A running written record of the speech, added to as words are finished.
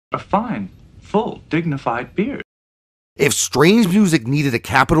A fine, full, dignified beard. If Strange Music needed a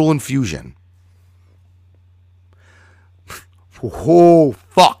capital infusion, oh,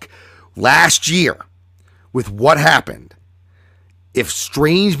 fuck. Last year, with what happened, if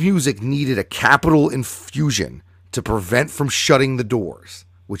Strange Music needed a capital infusion to prevent from shutting the doors,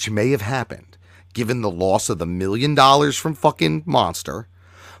 which may have happened, given the loss of the $1 million from fucking Monster,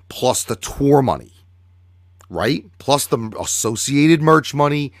 plus the tour money, right? Plus the associated merch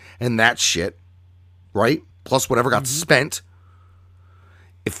money and that shit, right? Plus whatever got spent.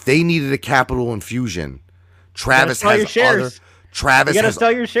 If they needed a capital infusion, Travis has other... Travis you gotta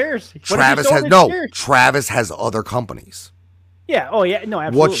sell your shares. Travis has other companies. Yeah. Oh yeah. No.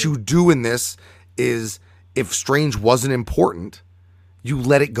 Absolutely. What you do in this is, if Strange wasn't important, you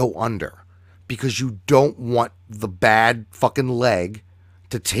let it go under, because you don't want the bad fucking leg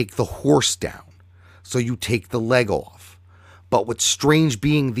to take the horse down. So you take the leg off. But with Strange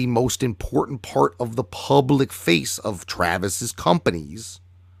being the most important part of the public face of Travis's companies,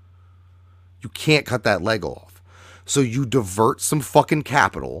 you can't cut that leg off. So you divert some fucking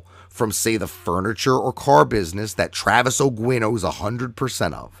capital from, say, the furniture or car business that Travis O'Guin owes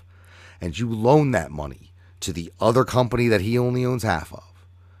 100% of, and you loan that money to the other company that he only owns half of.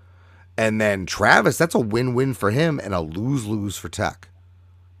 And then Travis, that's a win-win for him and a lose-lose for Tech.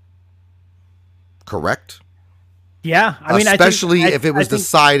 Correct? Yeah. I mean, especially if it was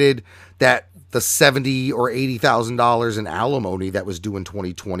decided that the $70,000 or $80,000 in alimony that was due in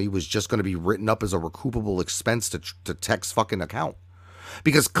 2020 was just going to be written up as a recoupable expense to Tech's fucking account.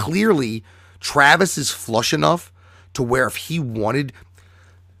 Because clearly, Travis is flush enough to where if he wanted...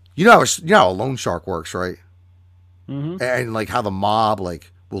 You know how a loan shark works, right? Mm-hmm. And like how the mob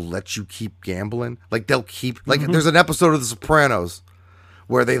like will let you keep gambling. Like they'll keep... Like there's an episode of The Sopranos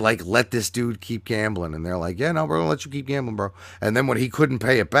where they like let this dude keep gambling, and they're like, yeah, no, we're gonna let you keep gambling, bro. And then when he couldn't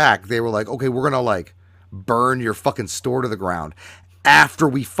pay it back, they were like, okay, we're gonna like burn your fucking store to the ground after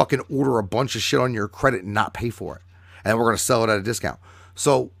we fucking order a bunch of shit on your credit and not pay for it, and we're gonna sell it at a discount.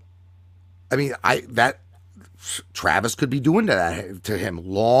 So I mean, Travis could be doing that to him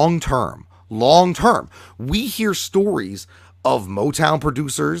long term. We hear stories of Motown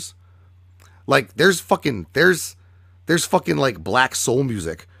producers, like there's fucking like Black Soul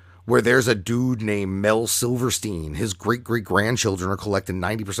Music, where there's a dude named Mel Silverstein. His great-great-grandchildren are collecting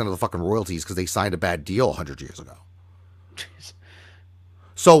 90% of the fucking royalties because they signed a bad deal 100 years ago. Jeez.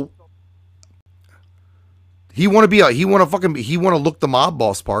 So he want to look the mob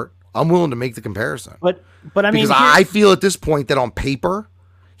boss part. I'm willing to make the comparison. But I mean, because I feel at this point that on paper,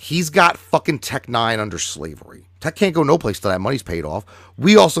 he's got fucking Tech 9 under slavery. Tech can't go no place till that money's paid off.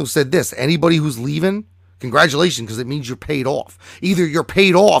 We also said this: anybody who's leaving, congratulations, because it means you're paid off. Either you're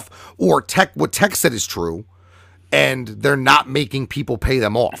paid off, or what Tech said is true, and they're not making people pay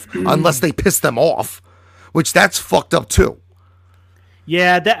them off unless they piss them off, which that's fucked up too.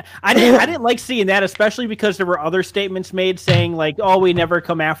 Yeah, that I didn't like seeing that, especially because there were other statements made saying like, "Oh, we never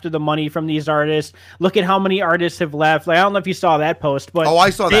come after the money from these artists. Look at how many artists have left." Like, I don't know if you saw that post, but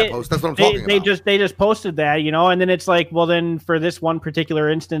I saw that post. That's what I'm talking about. They just posted that, you know, and then it's like, well, then for this one particular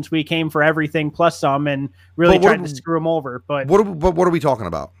instance, we came for everything plus some, and really tried to screw them over. But what are we talking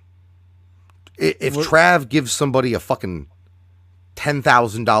about? If Trav gives somebody a fucking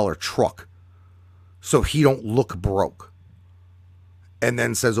 $10,000 truck, so he don't look broke, and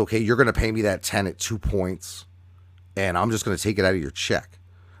then says, okay, you're going to pay me that 10 at 2 points, and I'm just going to take it out of your check.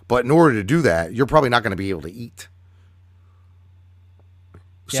 But in order to do that, you're probably not going to be able to eat.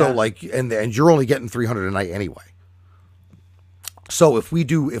 Yeah. So like, and you're only getting 300 a night anyway. So if we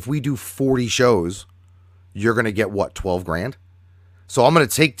do 40 shows, you're going to get what, 12 grand? So I'm going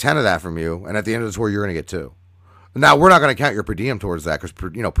to take 10 of that from you, and at the end of the tour, you're going to get 2. Now, we're not going to count your per diem towards that because, per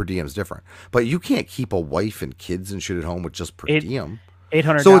diem's different. But you can't keep a wife and kids and shit at home with just per diem.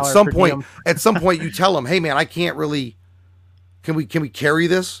 $800. So at some point, you tell them, "Hey, man, I can't really. Can we carry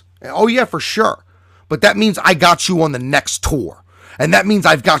this?" Oh yeah, for sure. But that means I got you on the next tour, and that means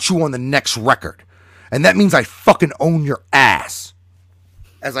I've got you on the next record, and that means I fucking own your ass.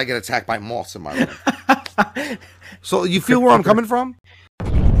 As I get attacked by moths in my room. So you feel where I'm coming from?